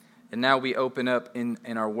And now we open up in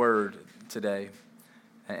our word today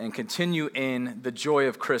and continue in the joy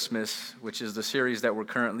of Christmas, which is the series that we're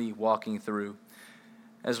currently walking through.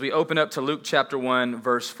 As we open up to Luke chapter 1,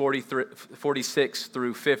 verse 46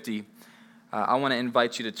 through 50, I want to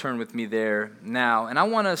invite you to turn with me there now. And I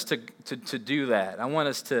want us to do that. I want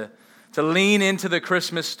us to lean into the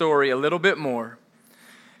Christmas story a little bit more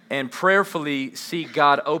and prayerfully see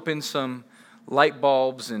God open some light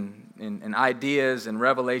bulbs and ideas and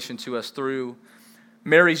revelation to us through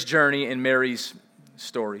Mary's journey and Mary's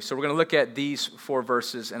story. So we're going to look at these 4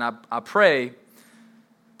 verses, and I pray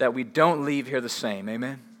that we don't leave here the same.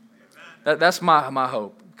 Amen? That's my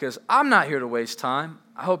hope, because I'm not here to waste time.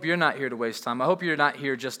 I hope you're not here to waste time. I hope you're not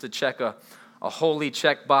here just to check a holy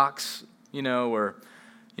check box, or,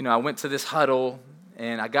 I went to this huddle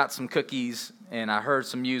and I got some cookies and I heard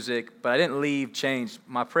some music, but I didn't leave changed.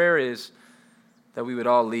 My prayer is that we would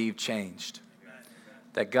all leave changed,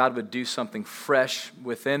 that God would do something fresh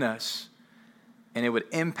within us, and it would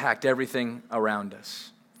impact everything around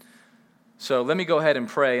us. So let me go ahead and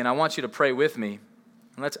pray, and I want you to pray with me,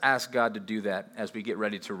 and let's ask God to do that as we get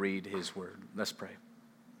ready to read His Word. Let's pray.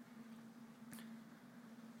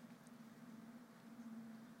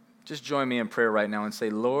 Just join me in prayer right now and say,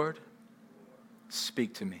 Lord,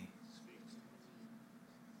 speak to me.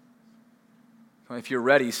 If you're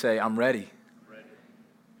ready, say, I'm ready.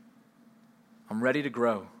 I'm ready to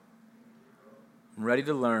grow. I'm ready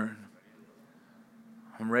to learn.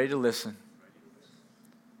 I'm ready to listen.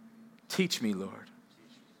 Teach me, Lord.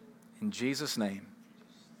 In Jesus' name,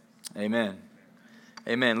 amen.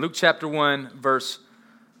 Amen. Luke chapter 1, verse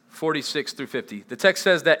 46 through 50. The text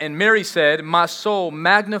says that, and Mary said, my soul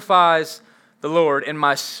magnifies the Lord, and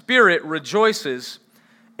my spirit rejoices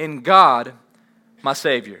in God, my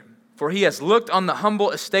Savior. For He has looked on the humble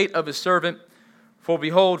estate of His servant. For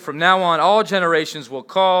behold, from now on all generations will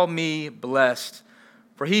call me blessed.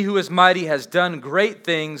 For He who is mighty has done great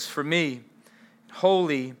things for me.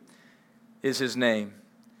 Holy is His name.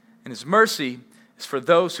 And His mercy is for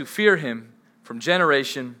those who fear Him from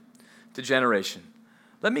generation to generation.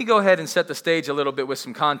 Let me go ahead and set the stage a little bit with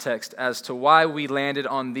some context as to why we landed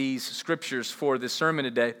on these scriptures for this sermon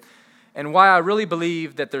today, and why I really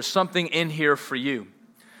believe that there's something in here for you.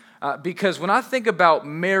 Because when I think about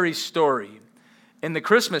Mary's story, in the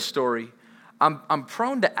Christmas story, I'm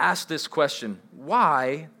prone to ask this question: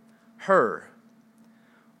 why her?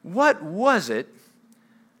 What was it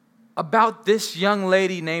about this young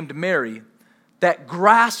lady named Mary that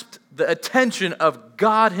grasped the attention of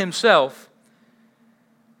God Himself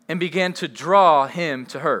and began to draw Him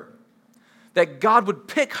to her? That God would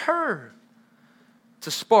pick her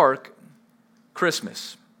to spark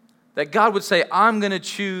Christmas. That God would say, I'm going to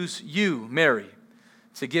choose you, Mary,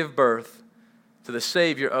 to give birth to the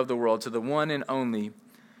Savior of the world, to the one and only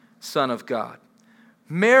Son of God.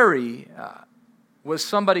 Mary was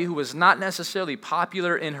somebody who was not necessarily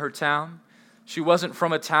popular in her town. She wasn't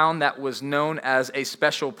from a town that was known as a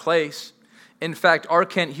special place. In fact, R.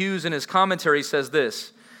 Kent Hughes in his commentary says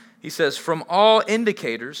this. He says, from all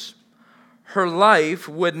indicators, her life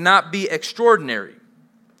would not be extraordinary.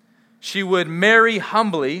 She would marry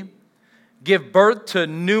humbly, give birth to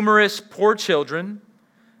numerous poor children,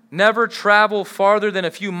 never travel farther than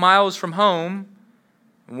a few miles from home.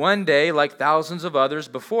 One day, like thousands of others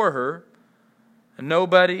before her, a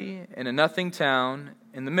nobody in a nothing town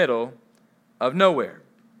in the middle of nowhere.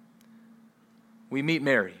 We meet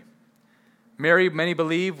Mary. Mary, many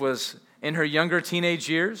believe, was in her younger teenage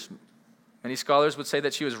years. Many scholars would say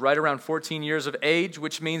that she was right around 14 years of age,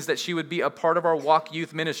 which means that she would be a part of our Walk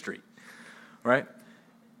Youth ministry, right?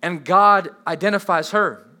 And God identifies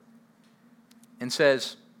her and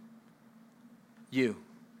says,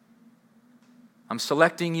 I'm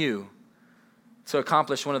selecting you to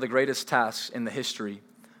accomplish one of the greatest tasks in the history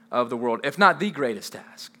of the world, if not the greatest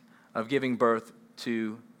task, of giving birth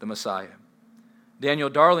to the Messiah. Daniel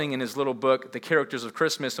Darling, in his little book, The Characters of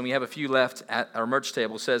Christmas, and we have a few left at our merch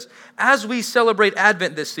table, says, as we celebrate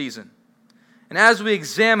Advent this season, and as we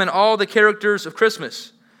examine all the characters of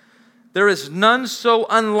Christmas, there is none so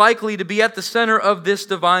unlikely to be at the center of this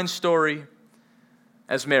divine story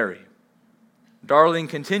as Mary. Darling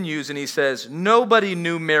continues and he says, nobody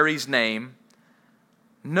knew Mary's name,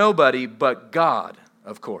 nobody but God,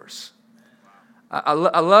 of course. I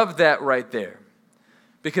love that right there,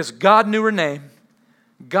 because God knew her name,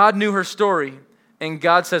 God knew her story, and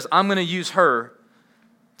God says, I'm going to use her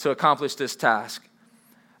to accomplish this task.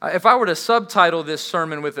 If I were to subtitle this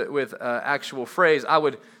sermon with actual phrase, I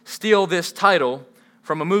would steal this title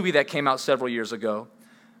from a movie that came out several years ago.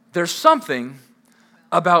 There's something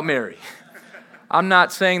about Mary. I'm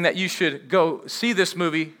not saying that you should go see this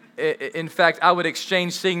movie In fact, I would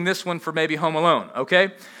exchange seeing this one for maybe Home Alone,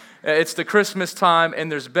 okay? It's the Christmas time,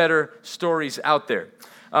 and there's better stories out there.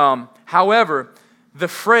 However, the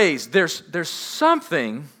phrase, there's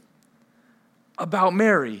something about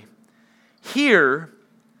Mary here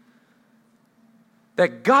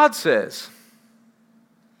that God says,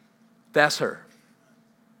 that's her.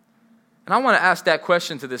 And I want to ask that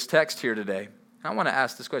question to this text here today. I want to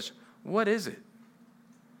ask this question, what is it?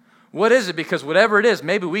 What is it? Because whatever it is,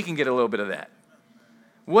 maybe we can get a little bit of that.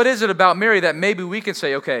 What is it about Mary that maybe we can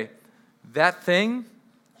say, okay, that thing,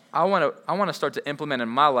 I want to start to implement in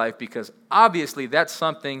my life, because obviously that's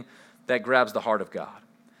something that grabs the heart of God.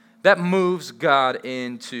 That moves God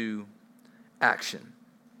into action.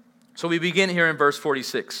 So we begin here in verse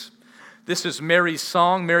 46. This is Mary's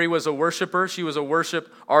song. Mary was a worshiper. She was a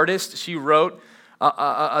worship artist. She wrote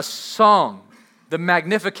a song, the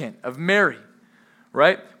Magnificat of Mary,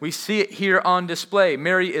 right? We see it here on display.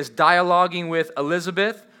 Mary is dialoguing with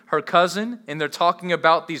Elizabeth, her cousin, and they're talking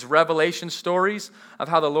about these revelation stories of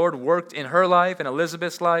how the Lord worked in her life and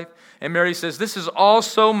Elizabeth's life. And Mary says, this is all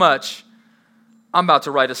so much, I'm about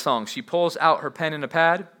to write a song. She pulls out her pen and a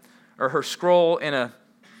pad, or her scroll and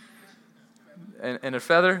a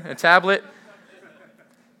feather, a tablet.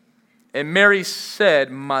 And Mary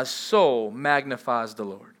said, my soul magnifies the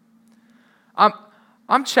Lord.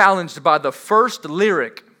 I'm challenged by the first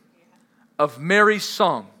lyric of Mary's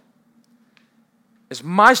song. Is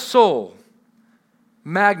my soul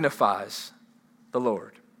magnifies the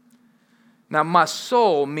Lord. Now, my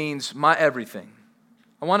soul means my everything.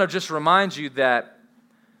 I want to just remind you that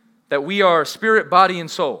we are spirit, body, and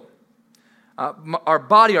soul. Our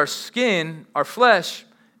body, our skin, our flesh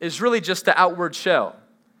is really just the outward shell.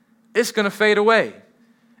 It's going to fade away.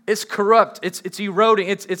 It's corrupt. It's eroding.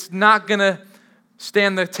 It's not going to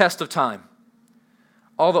stand the test of time.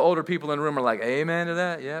 All the older people in the room are like, amen to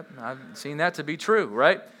that. Yep, I've seen that to be true,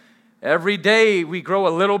 right? Every day we grow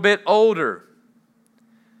a little bit older.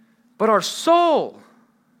 But our soul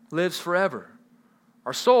lives forever.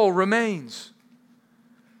 Our soul remains.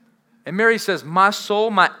 And Mary says, my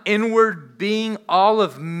soul, my inward being, all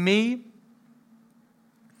of me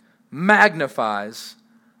magnifies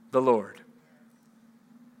the Lord.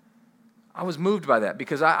 I was moved by that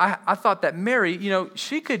because I thought that Mary,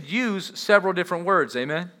 she could use several different words,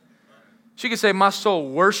 amen? She could say, my soul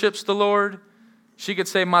worships the Lord. She could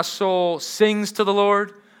say, my soul sings to the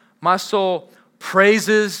Lord. My soul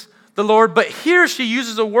praises the Lord. But here she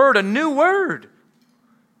uses a new word.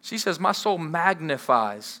 She says, my soul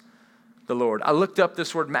magnifies the Lord. I looked up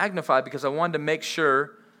this word magnify because I wanted to make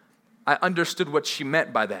sure I understood what she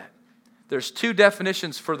meant by that. There's two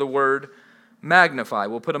definitions for the word magnify.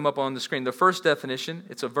 We'll put them up on the screen. The first definition,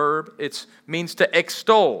 it's a verb. It means to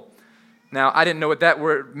extol. Now, I didn't know what that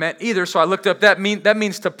word meant either, so I looked up that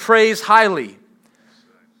means to praise highly.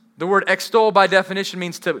 The word extol by definition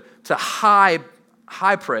means to high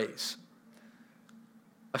praise.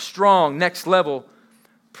 A strong, next level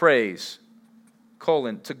praise.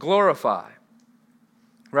 To glorify.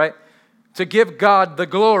 Right? To give God the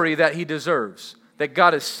glory that He deserves. That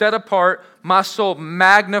God is set apart. My soul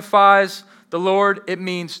magnifies the Lord. It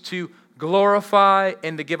means to glorify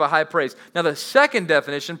and to give a high praise. Now the second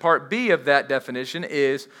definition, part B of that definition,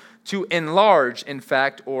 is to enlarge in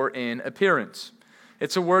fact or in appearance.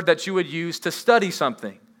 It's a word that you would use to study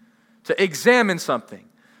something, to examine something,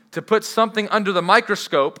 to put something under the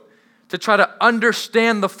microscope, to try to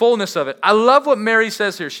understand the fullness of it. I love what Mary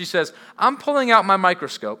says here. She says, I'm pulling out my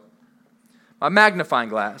microscope, my magnifying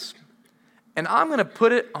glass, and I'm going to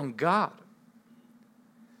put it on God.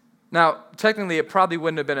 Now, technically, it probably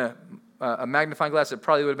wouldn't have been a magnifying glass. It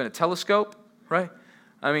probably would have been a telescope, right?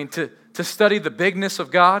 I mean, to study the bigness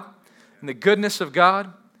of God and the goodness of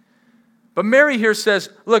God. But Mary here says,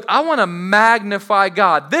 look, I want to magnify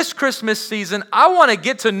God. This Christmas season, I want to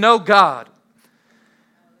get to know God.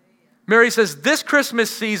 Mary says, this Christmas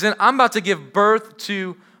season, I'm about to give birth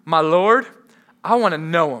to my Lord. I want to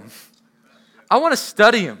know Him. I want to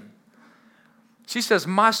study Him. She says,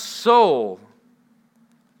 my soul,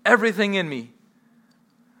 everything in me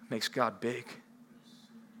makes God big.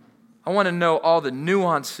 I want to know all the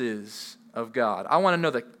nuances of God. I want to know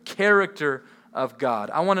the character of God.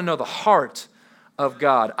 I want to know the heart of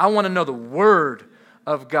God. I want to know the Word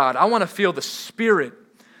of God. I want to feel the Spirit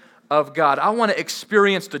of God. I want to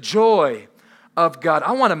experience the joy of God.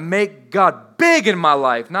 I want to make God big in my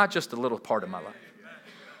life, not just a little part of my life.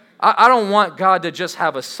 I don't want God to just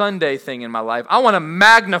have a Sunday thing in my life. I want to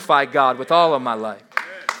magnify God with all of my life.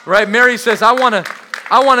 Right? Mary says, I want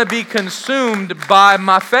to be consumed by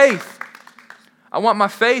my faith. I want my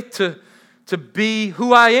faith to to be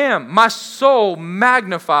who I am. My soul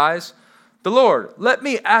magnifies the Lord. Let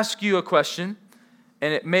me ask you a question,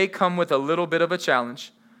 and it may come with a little bit of a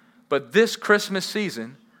challenge, but this Christmas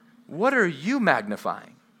season, what are you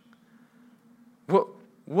magnifying?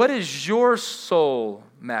 What is your soul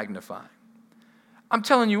magnifying? I'm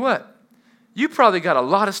telling you what, you probably got a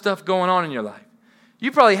lot of stuff going on in your life.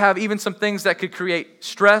 You probably have even some things that could create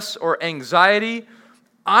stress or anxiety.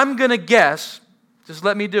 I'm going to guess, just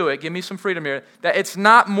let me do it, give me some freedom here, that it's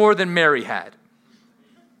not more than Mary had.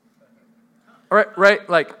 Right?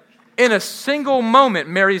 Like, in a single moment,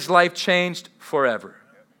 Mary's life changed forever.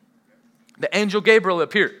 The angel Gabriel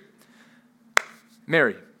appeared.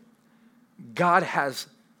 Mary, God has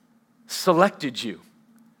selected you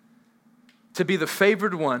to be the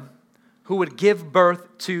favored one who would give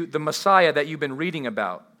birth to the Messiah that you've been reading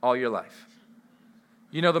about all your life.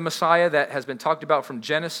 You know the Messiah that has been talked about from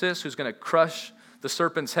Genesis, who's going to crush the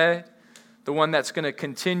serpent's head, the one that's going to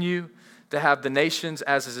continue to have the nations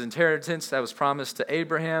as his inheritance that was promised to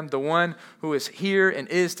Abraham, the one who is here and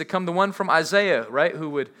is to come, the one from Isaiah, right, who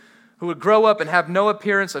would grow up and have no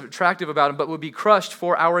appearance of attractive about him, but would be crushed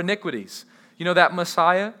for our iniquities. You know that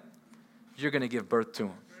Messiah? You're going to give birth to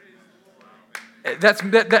him.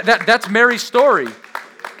 That's Mary's story.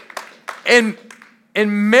 And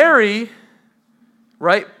Mary,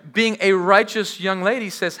 right, being a righteous young lady,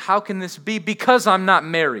 says, how can this be? Because I'm not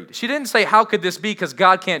married. She didn't say, how could this be? Because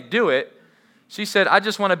God can't do it. She said, I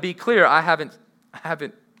just want to be clear. I haven't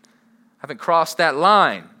crossed that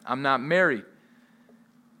line. I'm not married.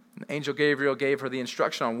 The angel Gabriel gave her the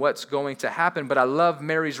instruction on what's going to happen, but I love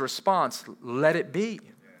Mary's response. Let it be.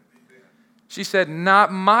 She said,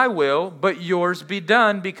 not my will, but yours be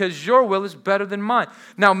done, because your will is better than mine.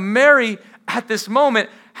 Now, Mary, at this moment,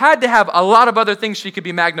 had to have a lot of other things she could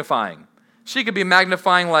be magnifying. She could be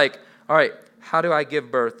magnifying like, all right, how do I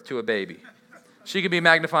give birth to a baby? She could be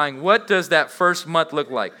magnifying, what does that first month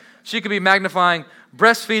look like? She could be magnifying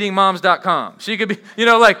breastfeedingmoms.com. She could be,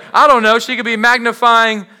 I don't know. She could be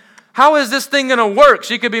magnifying, how is this thing going to work?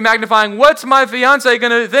 She could be magnifying, what's my fiance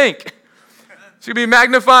going to think? She could be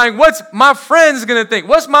magnifying, what's my friends going to think?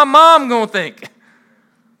 What's my mom going to think?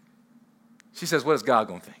 She says, what is God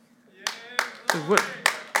going to think?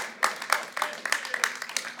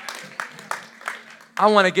 I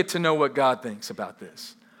want to get to know what God thinks about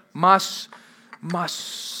this. My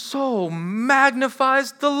soul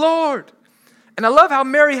magnifies the Lord. And I love how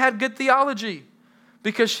Mary had good theology,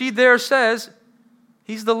 because she there says,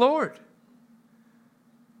 He's the Lord.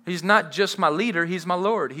 He's not just my leader, He's my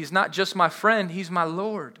Lord. He's not just my friend, He's my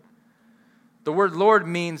Lord. The word Lord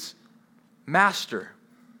means master,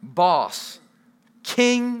 boss,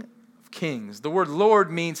 king of kings. The word Lord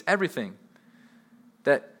means everything.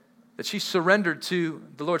 That she surrendered to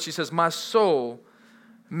the Lord. She says, my soul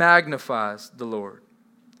magnifies the Lord.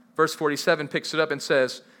 Verse 47 picks it up and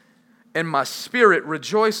says, and my spirit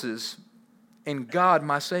rejoices in God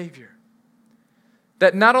my Savior.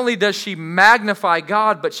 That not only does she magnify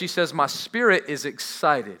God, but she says, my spirit is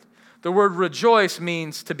excited. The word rejoice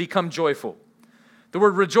means to become joyful. The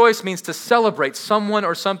word rejoice means to celebrate someone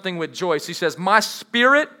or something with joy. She says, my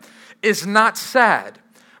spirit is not sad.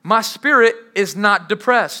 My spirit is not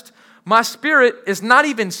depressed. My spirit is not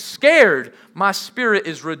even scared. My spirit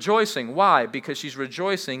is rejoicing. Why? Because she's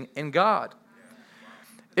rejoicing in God.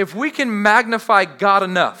 If we can magnify God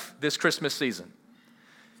enough this Christmas season,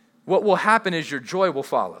 what will happen is your joy will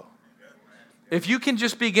follow. If you can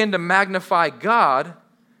just begin to magnify God,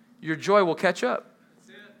 your joy will catch up.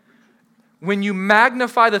 When you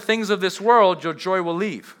magnify the things of this world, your joy will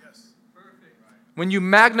leave. When you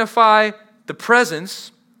magnify the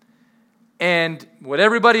presence and what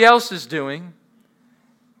everybody else is doing,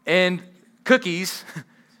 and cookies,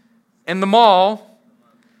 and the mall,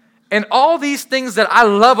 and all these things that I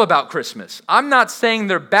love about Christmas. I'm not saying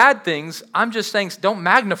they're bad things. I'm just saying don't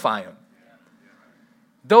magnify them.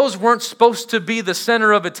 Those weren't supposed to be the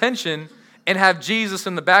center of attention and have Jesus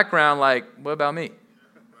in the background like, what about me?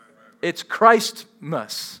 It's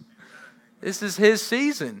Christmas. This is His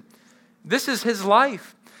season. This is His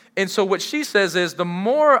life. And so what she says is, the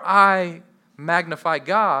more I magnify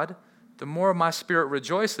God, the more my spirit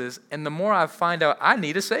rejoices, and the more I find out I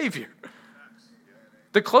need a Savior.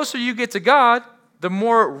 The closer you get to God, the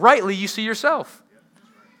more rightly you see yourself.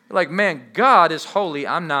 You're like, man, God is holy.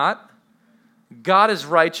 I'm not. God is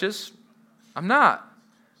righteous. I'm not.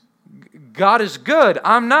 God is good.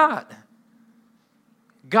 I'm not.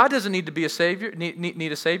 God doesn't need to be a Savior,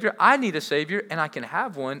 need a Savior. I need a Savior, and I can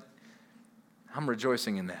have one. I'm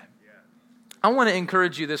rejoicing in that. I want to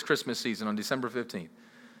encourage you this Christmas season on December 15th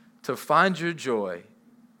to find your joy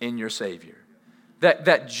in your Savior.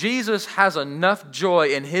 that Jesus has enough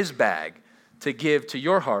joy in his bag to give to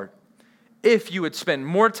your heart if you would spend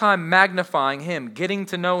more time magnifying him, getting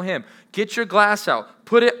to know him. Get your glass out,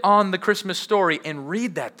 put it on the Christmas story, and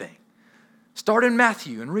read that thing. Start in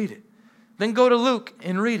Matthew and read it. Then go to Luke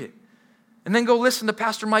and read it. And then go listen to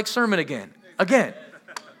Pastor Mike's sermon again.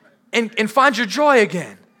 And find your joy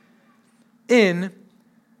again in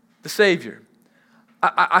the Savior.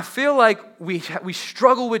 I feel like we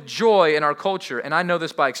struggle with joy in our culture, and I know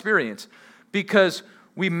this by experience, because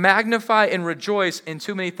we magnify and rejoice in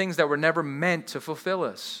too many things that were never meant to fulfill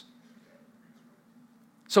us.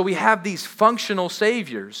 So we have these functional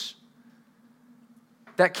saviors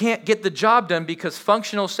that can't get the job done because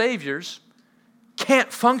functional saviors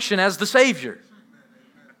can't function as the Savior.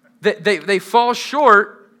 They fall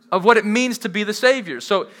short of what it means to be the Savior.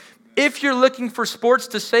 So if you're looking for sports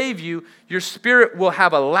to save you, your spirit will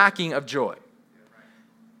have a lacking of joy.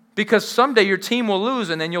 Because someday your team will lose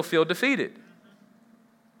and then you'll feel defeated.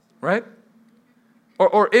 Right?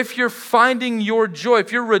 Or if you're finding your joy,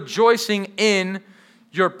 if you're rejoicing in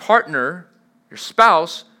your partner, your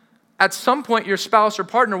spouse, at some point your spouse or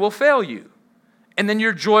partner will fail you. And then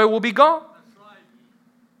your joy will be gone.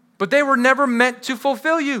 But they were never meant to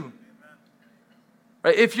fulfill you.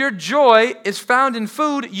 Right? If your joy is found in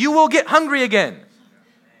food, you will get hungry again.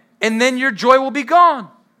 And then your joy will be gone.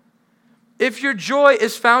 If your joy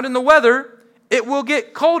is found in the weather, it will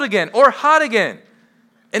get cold again or hot again.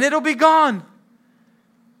 And it'll be gone.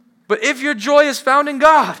 But if your joy is found in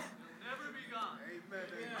God,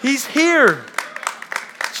 He's here.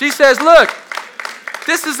 She says, look,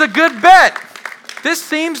 this is a good bet. This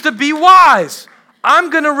seems to be wise. I'm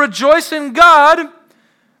going to rejoice in God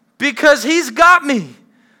because He's got me.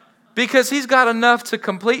 Because He's got enough to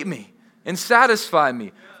complete me and satisfy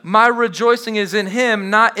me. My rejoicing is in Him,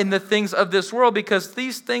 not in the things of this world, because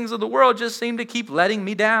these things of the world just seem to keep letting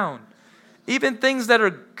me down. Even things that are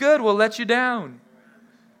good will let you down.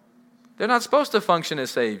 They're not supposed to function as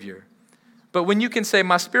Savior. But when you can say,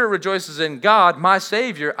 my spirit rejoices in God, my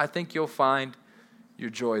Savior, I think you'll find your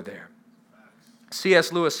joy there.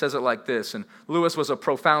 C.S. Lewis says it like this, and Lewis was a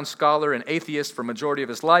profound scholar and atheist for the majority of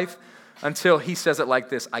his life until he says it like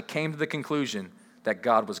this: I came to the conclusion that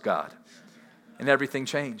God was God, and everything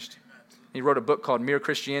changed. He wrote a book called Mere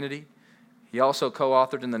Christianity. He also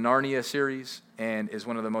co-authored in the Narnia series and is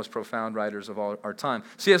one of the most profound writers of all our time.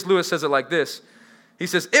 C.S. Lewis says it like this. He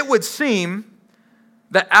says, it would seem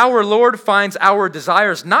that our Lord finds our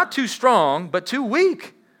desires not too strong, but too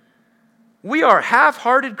weak. We are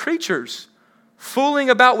half-hearted creatures, fooling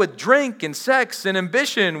about with drink and sex and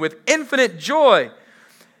ambition with infinite joy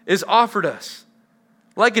is offered us.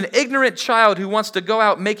 Like an ignorant child who wants to go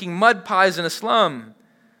out making mud pies in a slum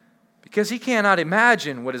because he cannot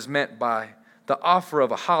imagine what is meant by the offer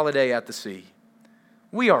of a holiday at the sea.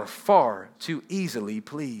 We are far too easily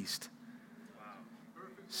pleased.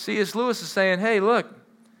 C.S. Lewis is saying, hey, look,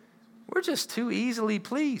 we're just too easily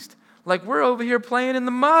pleased. Like we're over here playing in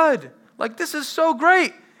the mud. Like this is so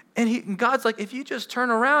great. And God's like, if you just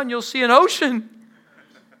turn around, you'll see an ocean.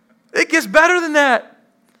 It gets better than that.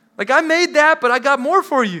 Like I made that, but I got more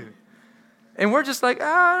for you. And we're just like,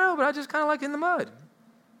 I don't know, but I just kind of like in the mud.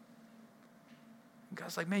 And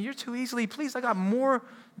God's like, man, you're too easily pleased. I got more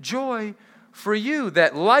joy for you.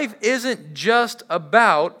 That life isn't just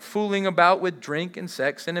about fooling about with drink and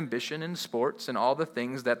sex and ambition and sports and all the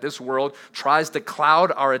things that this world tries to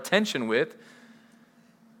cloud our attention with.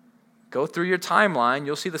 Go through your timeline.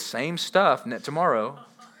 You'll see the same stuff tomorrow.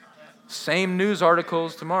 Same news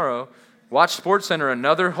articles tomorrow. Watch SportsCenter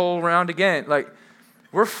another whole round again. Like,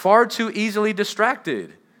 we're far too easily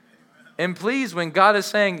distracted. And please, when God is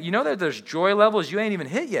saying, you know that there's joy levels you ain't even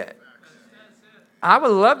hit yet. I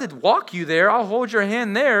would love to walk you there. I'll hold your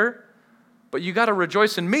hand there. But you got to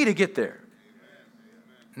rejoice in me to get there.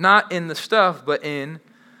 Not in the stuff, but in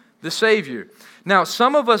the Savior. Now,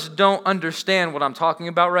 some of us don't understand what I'm talking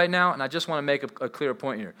about right now, and I just want to make a clear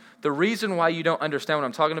point here. The reason why you don't understand what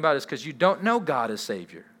I'm talking about is because you don't know God as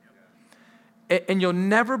Savior. And you'll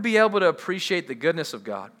never be able to appreciate the goodness of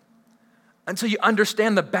God until you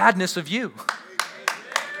understand the badness of you.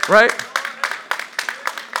 Right?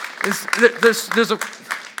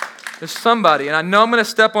 There's somebody, and I know I'm going to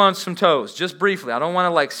step on some toes, just briefly. I don't want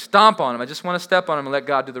to like stomp on them. I just want to step on them and let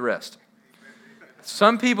God do the rest.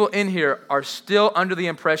 Some people in here are still under the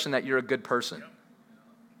impression that you're a good person.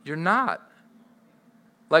 You're not.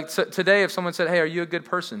 Like today, if someone said, hey, are you a good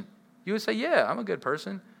person? You would say, yeah, I'm a good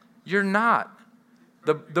person. You're not.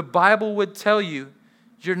 The Bible would tell you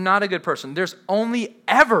you're not a good person. There's only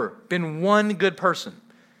ever been one good person.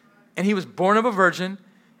 And he was born of a virgin,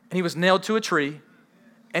 and he was nailed to a tree,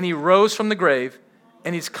 and he rose from the grave,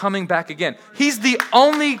 and he's coming back again. He's the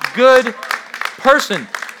only good person.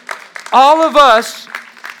 All of us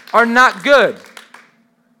are not good.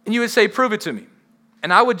 And you would say, prove it to me.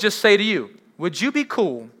 And I would just say to you, would you be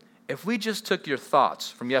cool if we just took your thoughts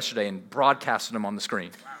from yesterday and broadcasted them on the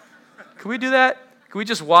screen? Can we do that? Can we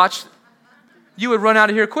just watch? You would run out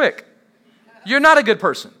of here quick. You're not a good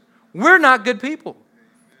person. We're not good people.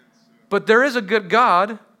 But there is a good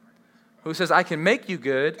God who says, I can make you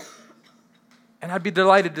good, and I'd be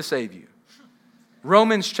delighted to save you.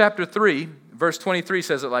 Romans chapter 3, verse 23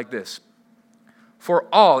 says it like this. For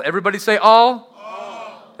all, everybody say all?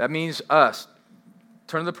 All. That means us.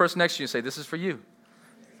 Turn to the person next to you and say, this is for you.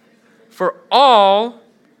 For all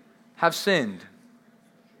have sinned,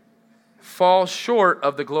 fall short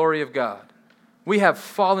of the glory of God. We have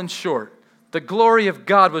fallen short. The glory of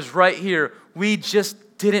God was right here. We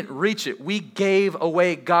just didn't reach it. We gave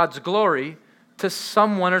away God's glory to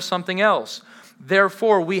someone or something else.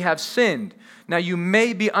 Therefore, we have sinned. Now, you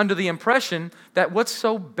may be under the impression that what's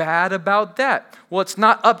so bad about that? Well, it's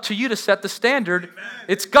not up to you to set the standard.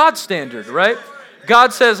 It's God's standard, right?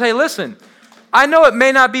 God says, hey, listen, I know it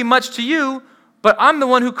may not be much to you, but I'm the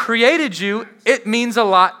one who created you. It means a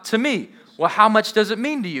lot to me. Well, how much does it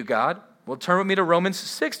mean to you, God? Well, turn with me to Romans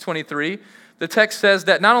 6:23. The text says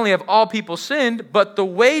that not only have all people sinned, but the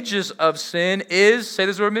wages of sin is, say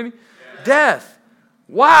this word with me, death.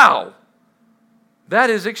 Wow.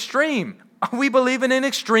 That is extreme. We believe in an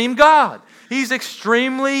extreme God. He's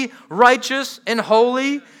extremely righteous and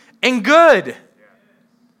holy and good.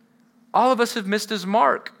 All of us have missed his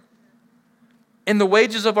mark. And the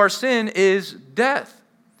wages of our sin is death.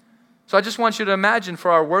 So I just want you to imagine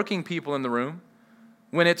for our working people in the room,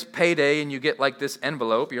 when it's payday and you get like this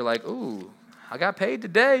envelope, you're like, ooh, I got paid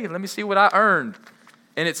today. Let me see what I earned.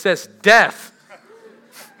 And it says death.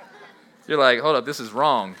 You're like, hold up, this is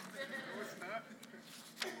wrong.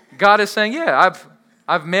 God is saying, yeah,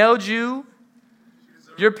 I've mailed you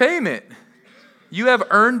your payment. You have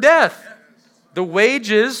earned death. The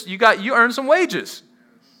wages, you earned some wages.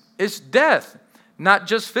 It's death. Not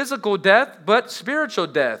just physical death, but spiritual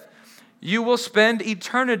death. You will spend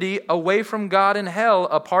eternity away from God in hell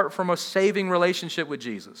apart from a saving relationship with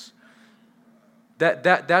Jesus.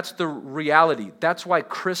 That's the reality. That's why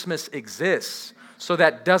Christmas exists. So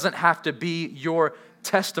that doesn't have to be your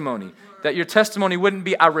testimony. That your testimony wouldn't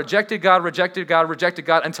be, I rejected God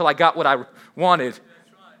until I got what I wanted.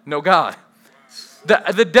 No God.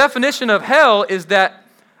 The definition of hell is that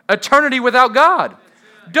eternity without God.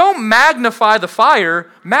 Don't magnify the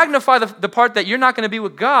fire. Magnify the part that you're not going to be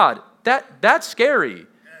with God. That's scary.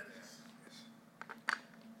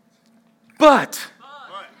 But.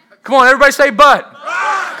 Come on, everybody say but.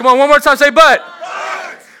 Come on, one more time, say but.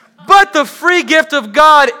 But the free gift of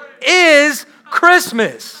God is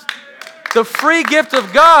Christmas. The free gift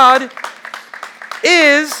of God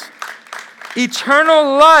is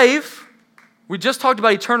eternal life. We just talked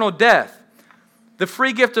about eternal death. The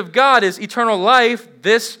free gift of God is eternal life.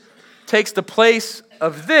 This takes the place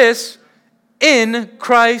of this in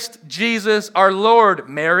Christ Jesus our Lord.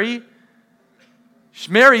 Mary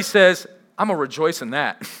says, I'm going to rejoice in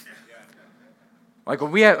that. Like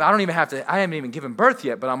I haven't even given birth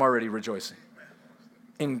yet, but I'm already rejoicing.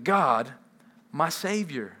 In God, my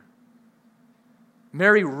Savior.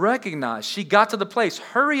 Mary recognized, she got to the place,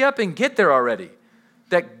 hurry up and get there already,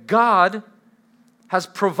 that God has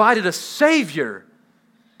provided a Savior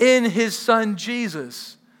in His Son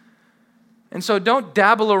Jesus. And so don't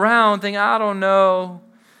dabble around, think, I don't know.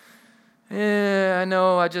 I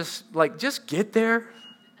know, just get there.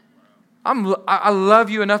 I love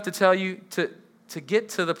you enough to tell you to get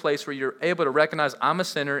to the place where you're able to recognize I'm a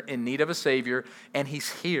sinner in need of a Savior, and He's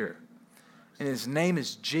here. And His name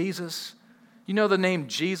is Jesus. You know the name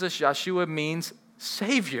Jesus, Yeshua, means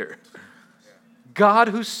Savior. God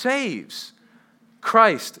who saves.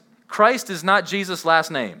 Christ. Christ is not Jesus'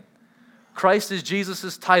 last name. Christ is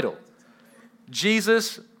Jesus' title.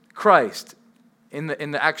 Jesus Christ. In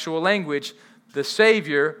the actual language, the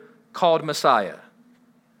Savior called Messiah.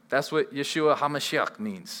 That's what Yeshua HaMashiach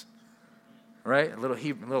means. Right? A little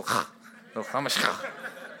HaMashiach.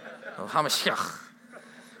 Little HaMashiach.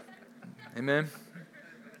 Amen?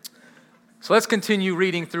 So let's continue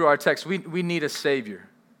reading through our text. We need a Savior.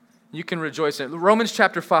 You can rejoice in it. Romans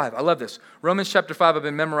chapter 5. I love this. Romans chapter 5, I've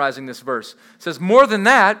been memorizing this verse. It says, more than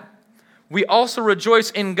that, we also rejoice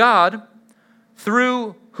in God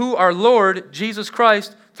through who our Lord, Jesus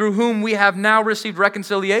Christ, through whom we have now received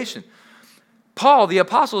reconciliation. Paul, the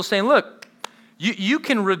apostle, is saying, look, you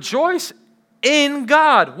can rejoice in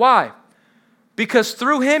God. Why? Because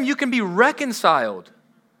through Him you can be reconciled.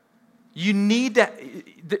 You need to,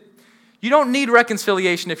 You don't need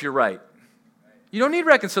reconciliation if you're right. You don't need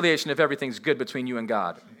reconciliation if everything's good between you and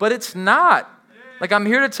God. But it's not. Like, I'm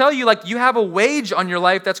here to tell you, like, you have a wage on your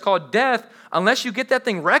life that's called death unless you get that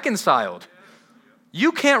thing reconciled.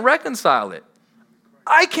 You can't reconcile it.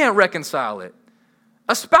 I can't reconcile it.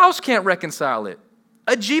 A spouse can't reconcile it.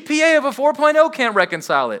 A GPA of a 4.0 can't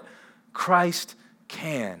reconcile it. Christ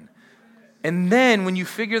can. And then when you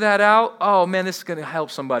figure that out, oh man, this is going to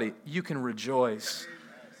help somebody. You can rejoice.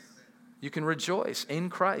 You can rejoice in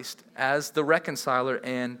Christ as the reconciler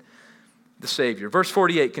and the Savior. Verse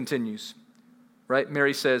 48 continues, right?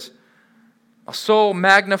 Mary says, my soul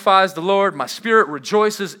magnifies the Lord. My spirit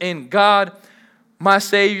rejoices in God, my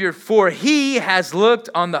Savior, for he has looked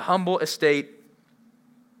on the humble estate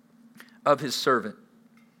of his servant.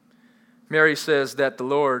 Mary says that the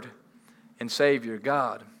Lord and Savior,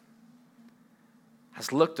 God,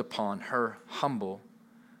 has looked upon her humble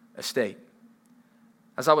estate.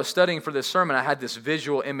 As I was studying for this sermon, I had this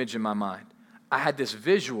visual image in my mind. I had this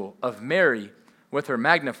visual of Mary with her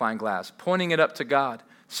magnifying glass, pointing it up to God,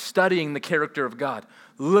 studying the character of God,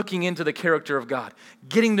 looking into the character of God,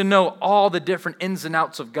 getting to know all the different ins and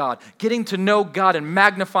outs of God, getting to know God and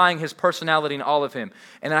magnifying his personality and all of him.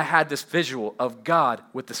 And I had this visual of God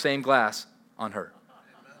with the same glass on her.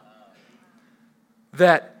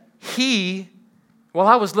 That he, while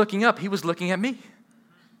I was looking up, he was looking at me.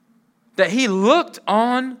 That he looked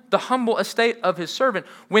on the humble estate of his servant.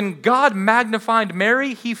 When God magnified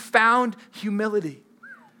Mary, he found humility.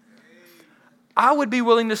 I would be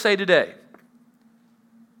willing to say today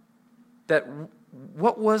that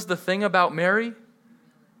what was the thing about Mary?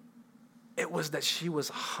 It was that she was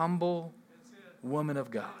a humble woman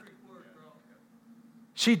of God.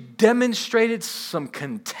 She demonstrated some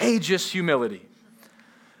contagious humility.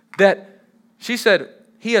 That she said,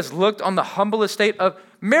 he has looked on the humble estate of...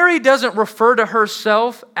 Mary doesn't refer to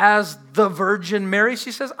herself as the Virgin Mary.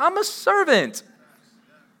 She says, I'm a servant.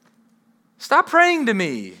 Stop praying to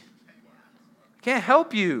me. I can't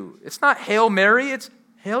help you. It's not Hail Mary, it's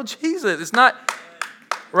Hail Jesus. It's not,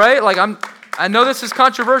 right? Like I know this is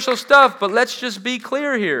controversial stuff, but let's just be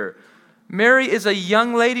clear here. Mary is a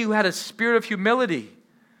young lady who had a spirit of humility,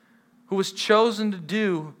 who was chosen to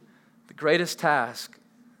do the greatest task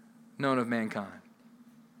known of mankind.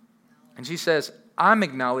 And she says, I'm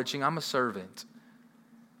acknowledging I'm a servant.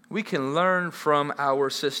 We can learn from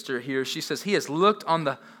our sister here. She says, he has looked on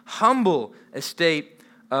the humble estate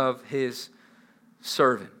of his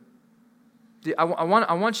servant. I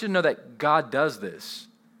want you to know that God does this,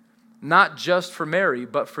 not just for Mary,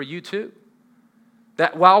 but for you too.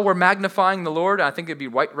 That while we're magnifying the Lord, I think it'd be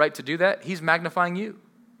right to do that, he's magnifying you.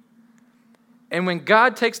 And when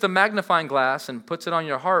God takes the magnifying glass and puts it on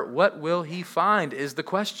your heart, what will he find is the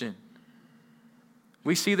question.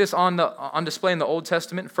 We see this on display in the Old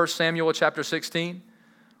Testament, 1 Samuel chapter 16.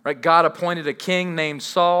 Right? God appointed a king named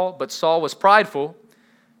Saul, but Saul was prideful.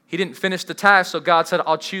 He didn't finish the task, so God said,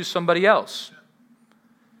 I'll choose somebody else.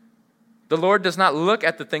 The Lord does not look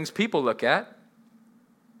at the things people look at.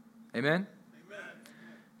 Amen? Amen.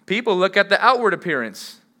 People look at the outward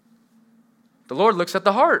appearance. The Lord looks at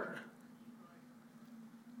the heart.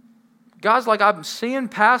 God's like, I'm seeing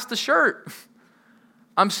past the shirt.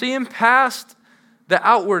 I'm seeing past the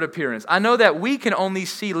outward appearance. I know that we can only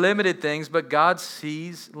see limited things, but God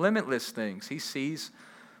sees limitless things. He sees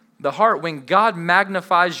the heart. When God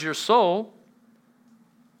magnifies your soul,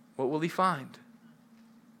 what will he find?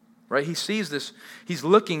 Right? He sees this. He's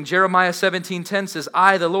looking. Jeremiah 17:10 says,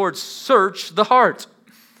 I, the Lord, search the heart.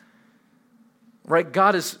 Right?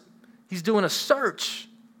 He's doing a search.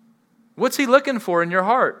 What's he looking for in your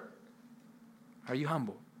heart? Are you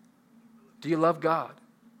humble? Do you love God?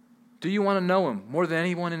 Do you want to know him more than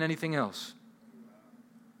anyone and anything else?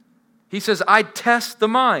 He says, I test the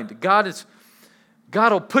mind. God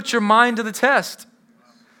will put your mind to the test.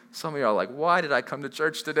 Some of you are like, why did I come to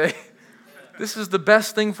church today? This is the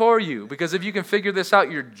best thing for you, because if you can figure this out,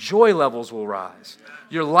 your joy levels will rise.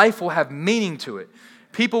 Your life will have meaning to it.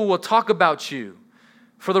 People will talk about you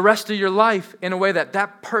for the rest of your life in a way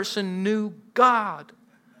that person knew God.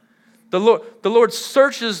 The Lord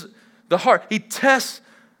searches the heart. He tests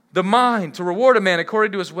the mind to reward a man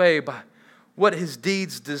according to his way by what his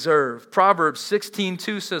deeds deserve. Proverbs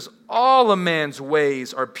 16:2 says, all a man's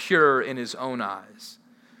ways are pure in his own eyes,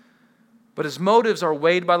 but his motives are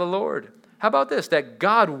weighed by the Lord. How about this? That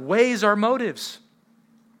God weighs our motives.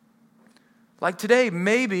 Like today,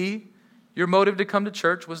 maybe your motive to come to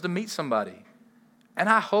church was to meet somebody. And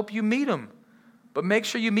I hope you meet them. But make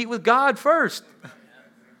sure you meet with God first.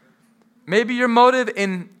 Maybe your motive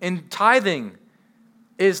in tithing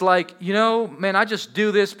is like, man, I just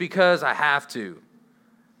do this because I have to.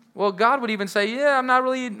 Well, God would even say, yeah, I'm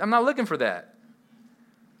not looking for that.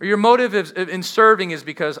 Or your motive in serving is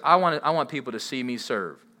because I want people to see me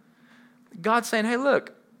serve. God's saying, hey,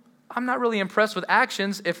 look, I'm not really impressed with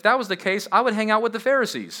actions. If that was the case, I would hang out with the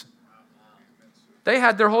Pharisees. They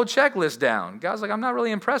had their whole checklist down. God's like, I'm not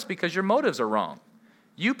really impressed because your motives are wrong.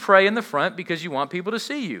 You pray in the front because you want people to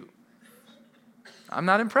see you. I'm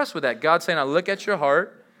not impressed with that. God's saying, I look at your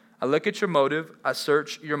heart. I look at your motive. I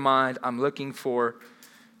search your mind. I'm looking for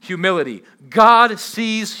humility. God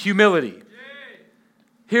sees humility.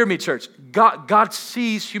 Hear me, church. God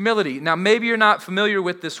sees humility. Now, maybe you're not familiar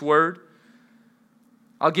with this word.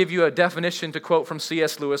 I'll give you a definition to quote from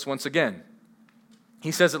C.S. Lewis once again.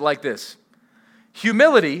 He says it like this.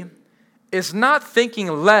 Humility is not thinking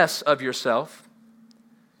less of yourself.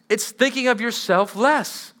 It's thinking of yourself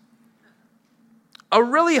less. A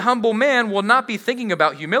really humble man will not be thinking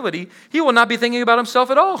about humility. He will not be thinking about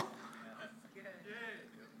himself at all.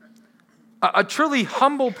 A truly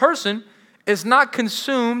humble person is not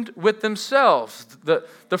consumed with themselves.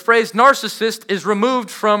 The phrase narcissist is removed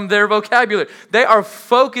from their vocabulary. They are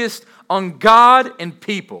focused on God and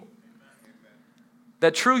people.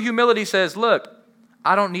 That true humility says, look,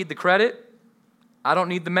 I don't need the credit. I don't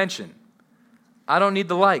need the mention. I don't need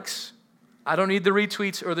the likes. I don't need the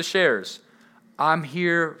retweets or the shares. I'm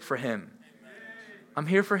here for Him. I'm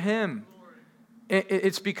here for Him.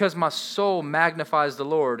 It's because my soul magnifies the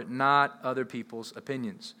Lord, not other people's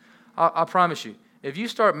opinions. I promise you, if you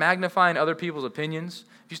start magnifying other people's opinions,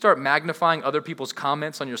 if you start magnifying other people's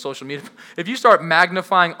comments on your social media, if you start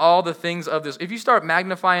magnifying all the things of this, if you start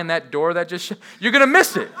magnifying that door that just you're going to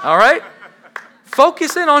miss it, all right?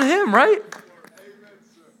 Focus in on Him, right?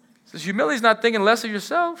 So humility is not thinking less of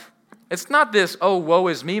yourself. It's not this, oh, woe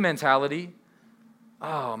is me mentality.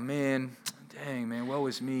 Oh, man, dang, man, woe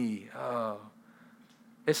is me. Oh.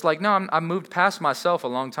 It's like, no, I moved past myself a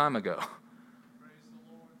long time ago.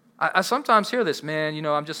 I sometimes hear this, man, you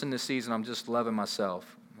know, I'm just in this season, I'm just loving myself.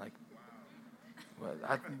 I'm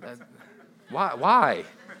like, why?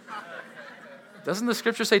 Doesn't the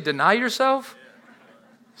scripture say deny yourself?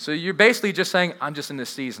 So you're basically just saying, I'm just in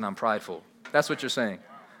this season, I'm prideful. That's what you're saying,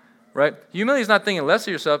 right? Humility is not thinking less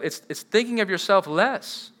of yourself, it's thinking of yourself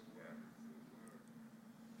less.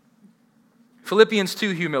 Philippians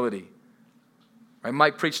 2, humility. Right,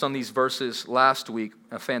 Mike preached on these verses last week,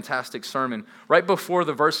 a fantastic sermon. Right before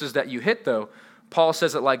the verses that you hit, though, Paul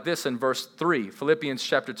says it like this in verse 3. Philippians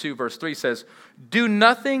chapter 2, verse 3 says, do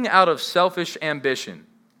nothing out of selfish ambition,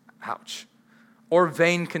 ouch, or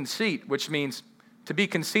vain conceit, which means to be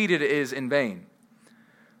conceited is in vain.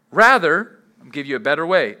 Rather, I'll give you a better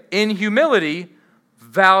way, in humility,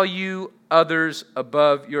 value others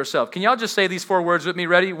above yourself. Can y'all just say these 4 words with me?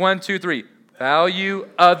 Ready? 1, 2, 3. Value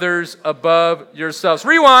others above yourselves.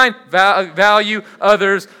 Rewind. Value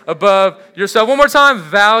others above yourself. One more time.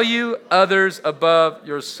 Value others above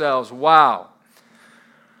yourselves. Wow.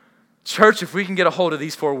 Church, if we can get a hold of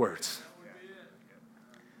these 4 words.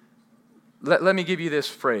 Let me give you this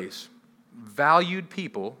phrase. Valued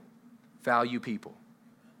people value people.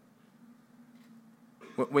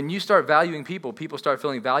 When you start valuing people, people start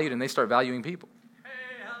feeling valued and they start valuing people.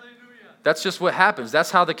 That's just what happens.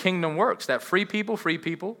 That's how the kingdom works. That free people,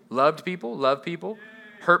 loved people, love people,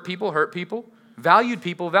 hurt people, valued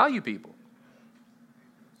people, value people.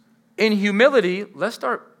 In humility, let's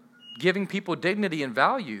start giving people dignity and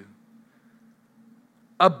value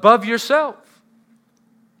above yourself.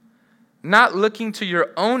 Not looking to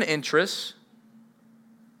your own interests,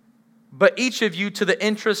 but each of you to the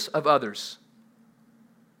interests of others.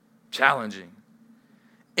 Challenging.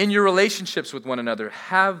 In your relationships with one another,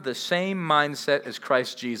 have the same mindset as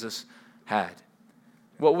Christ Jesus had.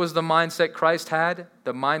 What was the mindset Christ had?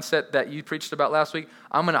 The mindset that you preached about last week?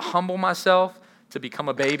 I'm going to humble myself to become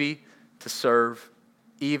a baby, to serve,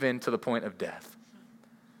 even to the point of death.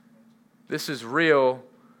 This is real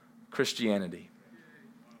Christianity.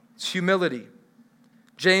 It's humility.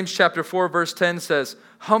 James chapter 4, verse 10 says,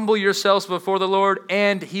 humble yourselves before the Lord,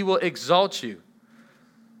 and He will exalt you.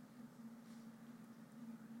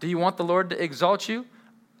 Do you want the Lord to exalt you?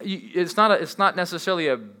 It's not necessarily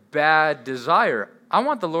a bad desire. I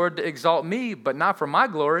want the Lord to exalt me, but not for my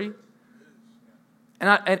glory.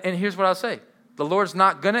 And here's what I'll say. The Lord's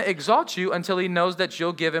not going to exalt you until He knows that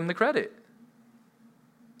you'll give Him the credit.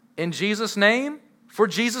 In Jesus' name, for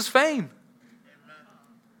Jesus' fame.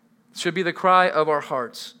 It should be the cry of our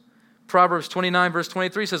hearts. Proverbs 29, verse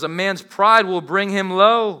 23 says, a man's pride will bring him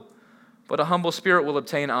low, but a humble spirit will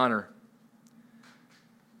obtain honor.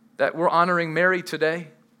 That we're honoring Mary today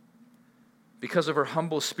because of her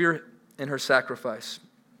humble spirit and her sacrifice.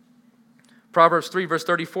 Proverbs 3 verse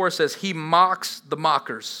 34 says, he mocks the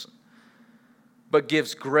mockers, but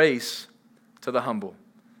gives grace to the humble.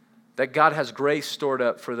 That God has grace stored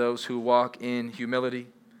up for those who walk in humility.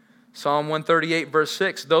 Psalm 138 verse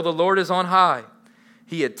 6, though the Lord is on high,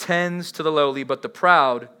 he attends to the lowly, but the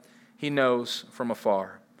proud he knows from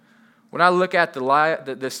afar. When I look at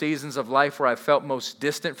the seasons of life where I felt most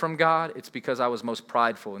distant from God, it's because I was most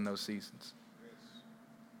prideful in those seasons.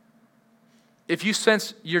 If you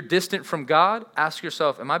sense you're distant from God, ask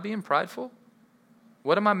yourself, am I being prideful?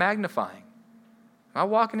 What am I magnifying? Am I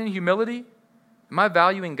walking in humility? Am I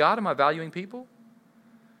valuing God? Am I valuing people?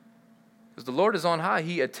 Because the Lord is on high.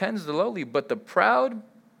 He attends the lowly, but the proud,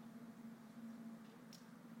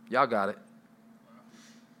 y'all got it.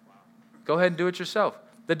 Go ahead and do it yourself.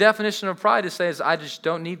 The definition of pride is says, I just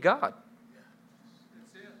don't need God.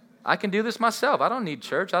 I can do this myself. I don't need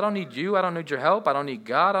church. I don't need you. I don't need your help. I don't need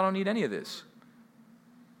God. I don't need any of this.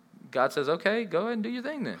 God says, okay, go ahead and do your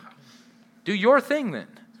thing then. Do your thing then.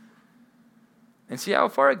 And see how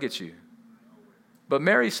far it gets you. But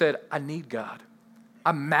Mary said, I need God.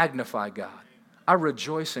 I magnify God. I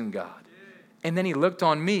rejoice in God. And then he looked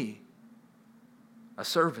on me, a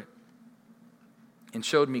servant, and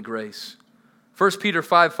showed me grace. 1 Peter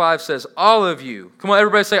 5:5 says, all of you. Come on,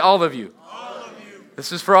 everybody say all of you. All of you.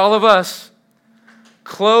 This is for all of us.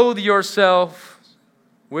 Clothe yourself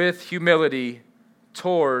with humility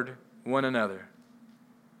toward one another.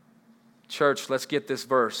 Church, let's get this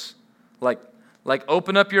verse. Like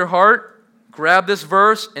open up your heart, grab this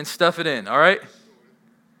verse, and stuff it in, all right?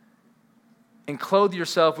 And clothe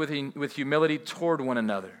yourself with humility toward one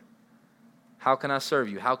another. How can I serve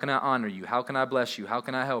you? How can I honor you? How can I bless you? How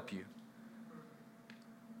can I help you?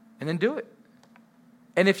 And then do it.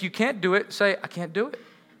 And if you can't do it, say, I can't do it.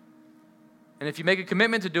 And if you make a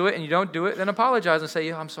commitment to do it and you don't do it, then apologize and say,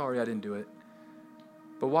 yeah, I'm sorry I didn't do it.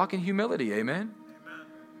 But walk in humility, amen?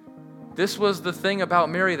 This was the thing about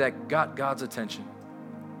Mary that got God's attention.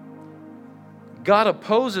 God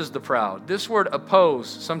opposes the proud. This word oppose,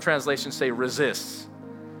 some translations say resists.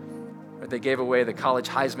 They gave away the college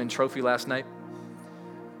Heisman Trophy last night.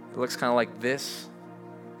 It looks kind of like this.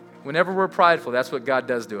 Whenever we're prideful, that's what God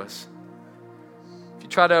does to us. If you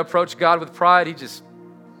try to approach God with pride,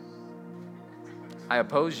 I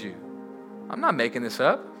oppose you. I'm not making this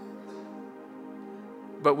up.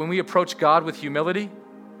 But when we approach God with humility,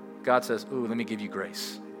 God says, ooh, let me give you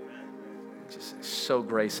grace. Just sow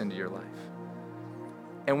grace into your life.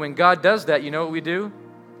 And when God does that, you know what we do?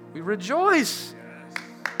 We rejoice.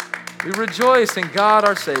 We rejoice in God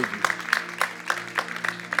our Savior.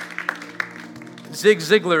 Zig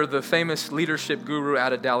Ziglar, the famous leadership guru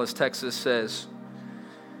out of Dallas, Texas, says,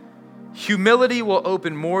 humility will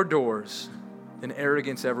open more doors than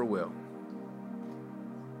arrogance ever will.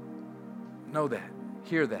 Know that.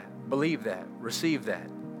 Hear that. Believe that. Receive that.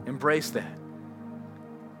 Embrace that.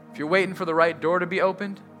 If you're waiting for the right door to be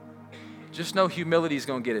opened, just know humility is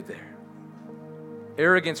going to get it there.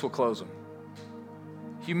 Arrogance will close them.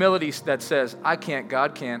 Humility that says, I can't,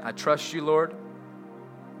 God can. I trust you, Lord.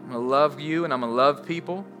 I'm going to love you and I'm going to love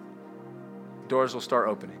people. Doors will start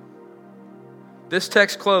opening. This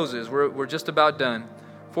text closes. We're just about done.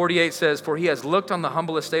 48 says, for he has looked on the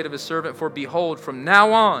humble estate of his servant, for behold, from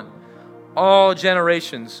now on, all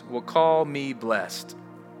generations will call me blessed.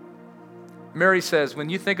 Mary says, when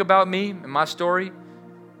you think about me and my story,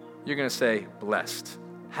 you're going to say blessed.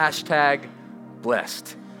 Hashtag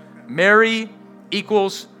blessed. Mary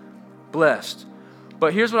equals blessed.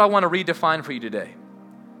 But here's what I want to redefine for you today.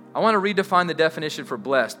 I want to redefine the definition for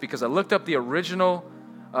blessed because I looked up the original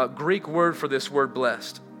Greek word for this word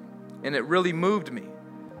blessed, and it really moved me.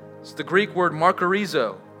 It's the Greek word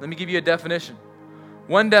markarizo. Let me give you a definition.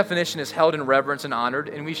 One definition is held in reverence and honored,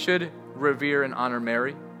 and we should revere and honor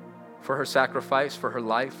Mary for her sacrifice, for her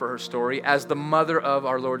life, for her story as the mother of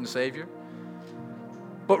our Lord and Savior.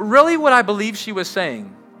 But really what I believe she was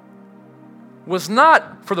saying was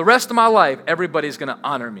not for the rest of my life, everybody's going to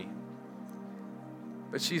honor me.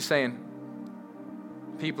 But she's saying,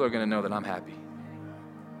 people are going to know that I'm happy.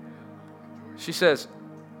 She says,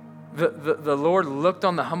 the Lord looked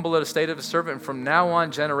on the humble estate of his servant, and from now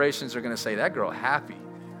on, generations are going to say, that girl happy.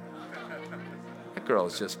 That girl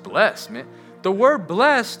is just blessed, man. The word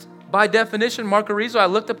blessed, by definition, markarizo, I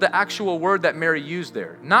looked up the actual word that Mary used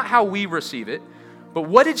there. Not how we receive it, but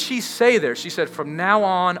what did she say there? She said, from now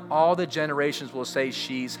on, all the generations will say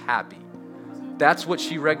she's happy. That's what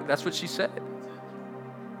she said.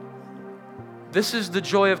 This is the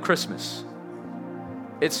joy of Christmas.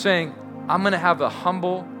 It's saying, I'm going to have a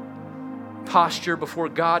humble posture before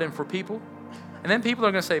God and for people. And then people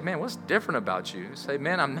are going to say, man, what's different about you? Say,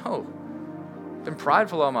 man, I've been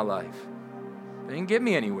prideful all my life. It didn't get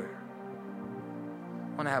me anywhere.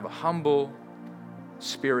 I want to have a humble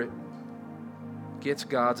spirit. Gets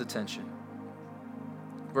God's attention.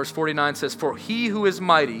 Verse 49 says, "For he who is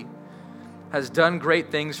mighty has done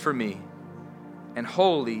great things for me, and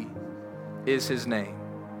holy is his name."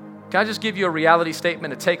 Can I just give you a reality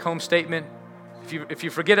statement, a take-home statement? If you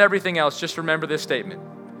forget everything else, just remember this statement,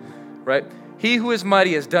 right? He who is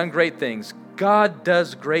mighty has done great things. God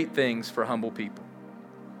does great things for humble people,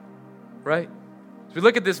 right? As we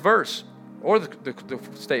look at this verse, or the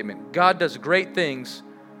statement, God does great things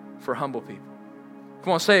for humble people.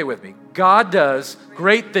 Come on, say it with me. God does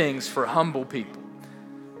great things for humble people.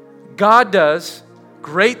 God does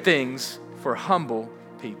great things for humble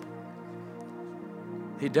people.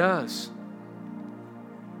 He does.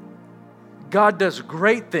 God does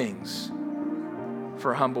great things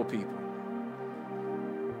for humble people.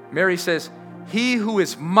 Mary says, he who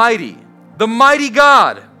is mighty, the mighty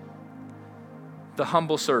God, the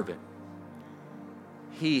humble servant,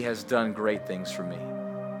 he has done great things for me.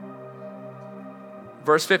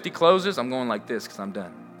 Verse 50 closes. I'm going like this because I'm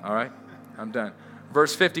done. All right? I'm done.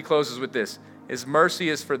 Verse 50 closes with this. His mercy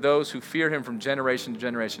is for those who fear him from generation to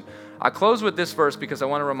generation. I close with this verse because I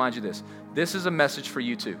want to remind you this. This is a message for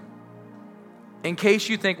you too. In case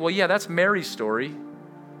you think, well, yeah, that's Mary's story.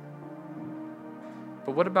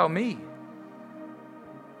 But what about me?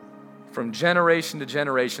 From generation to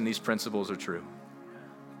generation, these principles are true.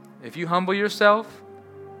 If you humble yourself,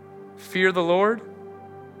 fear the Lord.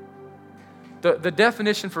 The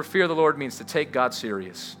definition for fear of the Lord means to take God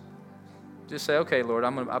serious. Just say, okay, Lord,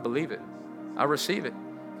 I believe it. I receive it.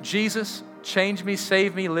 Jesus, change me,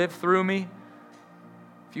 save me, live through me.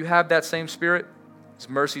 If you have that same spirit, His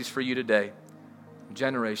mercies for you today,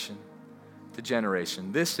 generation to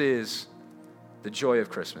generation. This is the joy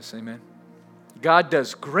of Christmas. Amen. God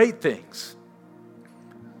does great things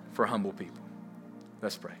for humble people.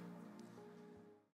 Let's pray.